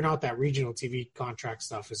 but figuring out that regional TV contract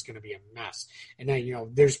stuff is going to be a mess. And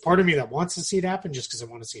then, there's part of me that wants to see it happen just because I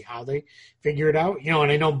want to see how they figure it out.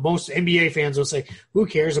 And I know most NBA fans will say, who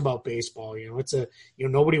cares about baseball? It's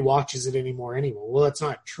nobody watches it anymore anyway. Well, that's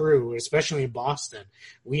not true, especially in Boston.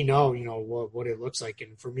 We know, what it looks like.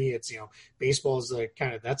 And for me, it's, baseball is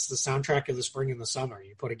that's the soundtrack of the spring and the summer.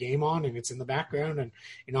 You put a game on and it's in the background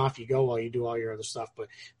and off you go while you do all your other stuff. But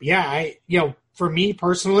yeah, for me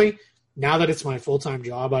personally, now that it's my full-time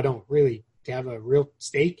job, I don't really have a real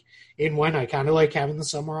stake in when. I kind of like having the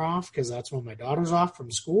summer off because that's when my daughter's off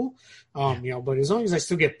from school. But as long as I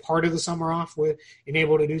still get part of the summer off with and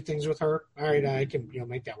able to do things with her, all right, I can,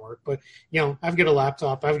 make that work. But, I've got a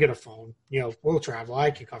laptop, I've got a phone, we'll travel.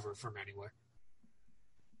 I can cover it from anywhere.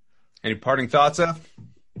 Any parting thoughts, Ev?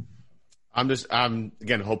 I'm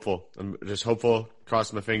again hopeful. I'm just hopeful,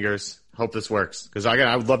 crossing my fingers, hope this works. Because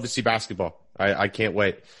I would love to see basketball. I can't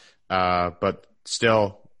wait. But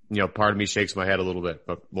still, part of me shakes my head a little bit,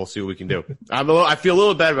 but we'll see what we can do. I feel a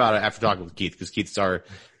little bad about it after talking with Keith because Keith's our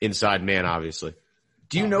inside man, obviously.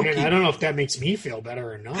 Do you know Keith? I don't know if that makes me feel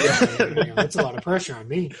better or not. That's a lot of pressure on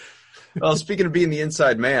me. Well, speaking of being the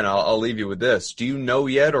inside man, I'll leave you with this. Do you know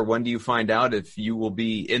yet, or when do you find out if you will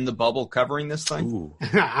be in the bubble covering this thing? Ooh.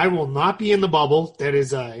 I will not be in the bubble. That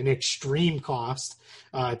is an extreme cost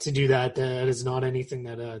to do that. That is not anything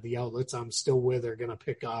that the outlets I'm still with are going to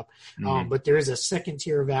pick up. But there is a second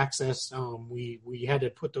tier of access. We had to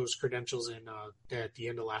put those credentials in at the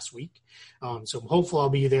end of last week. So I'm hopeful I'll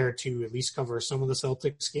be there to at least cover some of the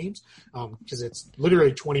Celtics games because it's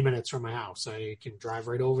literally 20 minutes from my house. I can drive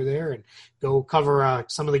right over there and go cover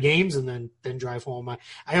some of the games and then drive home.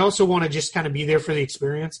 I also want to just kind of be there for the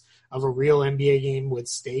experience of a real NBA game with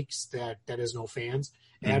stakes that has no fans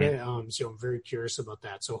at it. So I'm very curious about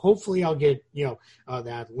that. So hopefully I'll get,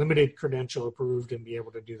 that limited credential approved and be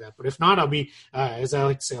able to do that. But if not, I'll be, as I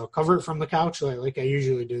like to say, I'll cover it from the couch like I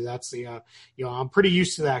usually do. That's the, I'm pretty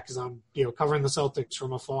used to that because I'm, covering the Celtics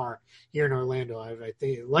from afar here in Orlando. I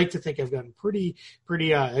like to think I've gotten pretty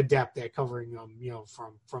adept at covering them,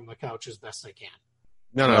 from the couch as best I can.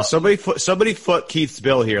 No. Somebody foot Keith's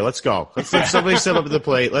bill here. Let's go. Let's somebody step up to the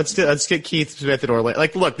plate. Let's get Keith Smith in Orlando.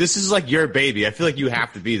 Like, look, this is like your baby. I feel like you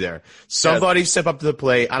have to be there. Somebody step up to the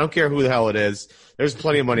plate. I don't care who the hell it is. There's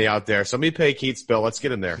plenty of money out there. Somebody pay Keith's bill. Let's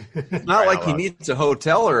get him there. It's not like he needs a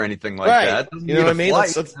hotel or anything like that. You know what I mean?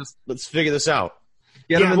 Let's figure this out.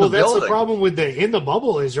 That's the problem with in the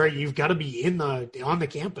bubble is, right, you've got to be on the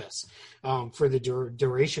campus for the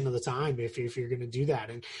duration of the time if you're going to do that.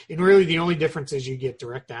 And really the only difference is you get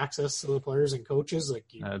direct access to the players and coaches like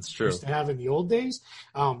you used to have in the old days.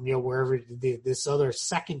 Wherever this other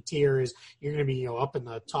second tier is, you're going to be, up in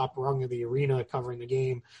the top rung of the arena covering the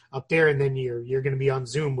game up there, and then you're going to be on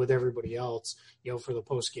Zoom with everybody else, for the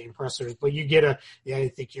post-game pressers. But you get I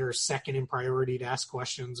think you're second in priority to ask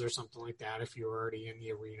questions or something like that if you're already in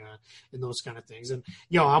the arena and those kind of things. And,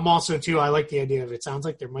 I'm also, too, I like the idea of, it sounds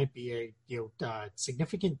like there might be a,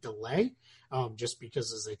 significant delay just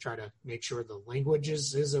because as they try to make sure the language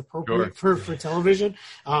is appropriate for television.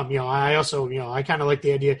 I also, I kind of like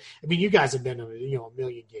the idea. I mean, you guys have been a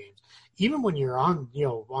million games. Even when you're on,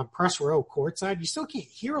 on press row courtside, you still can't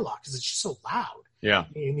hear a lot because it's just so loud. Yeah,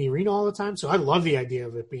 in the arena all the time. So I love the idea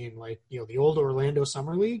of it being like, the old Orlando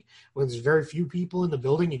Summer League where there's very few people in the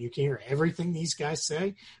building and you can hear everything these guys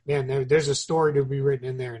say. Man, there's a story to be written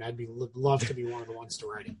in there, and I'd love to be one of the ones to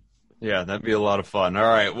write it. Yeah, that'd be a lot of fun. All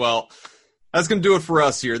right, well, that's going to do it for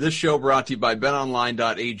us here. This show brought to you by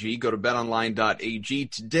betonline.ag. Go to betonline.ag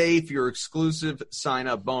today for your exclusive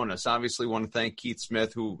sign-up bonus. Obviously, want to thank Keith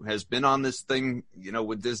Smith, who has been on this thing,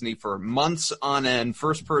 with Disney for months on end.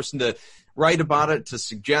 First person to write about it, to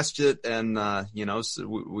suggest it, and, so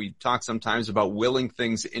we talk sometimes about willing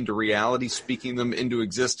things into reality, speaking them into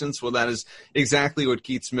existence. Well, that is exactly what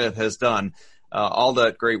Keith Smith has done. All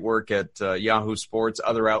that great work at Yahoo Sports,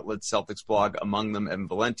 other outlets, Celtics Blog, among them, Evan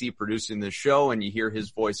Valenti producing this show, and you hear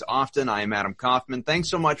his voice often. I am Adam Kaufman. Thanks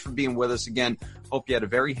so much for being with us again. Hope you had a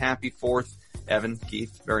very happy 4th. Evan,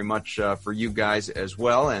 Keith, very much for you guys as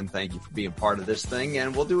well, and thank you for being part of this thing,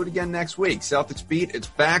 and we'll do it again next week. Celtics Beat, it's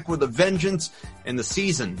back with a vengeance in the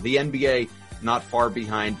season. The NBA not far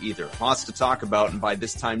behind either. Lots to talk about, and by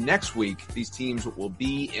this time next week, these teams will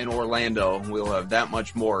be in Orlando. We'll have that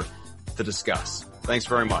much more to discuss. Thanks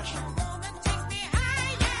very much.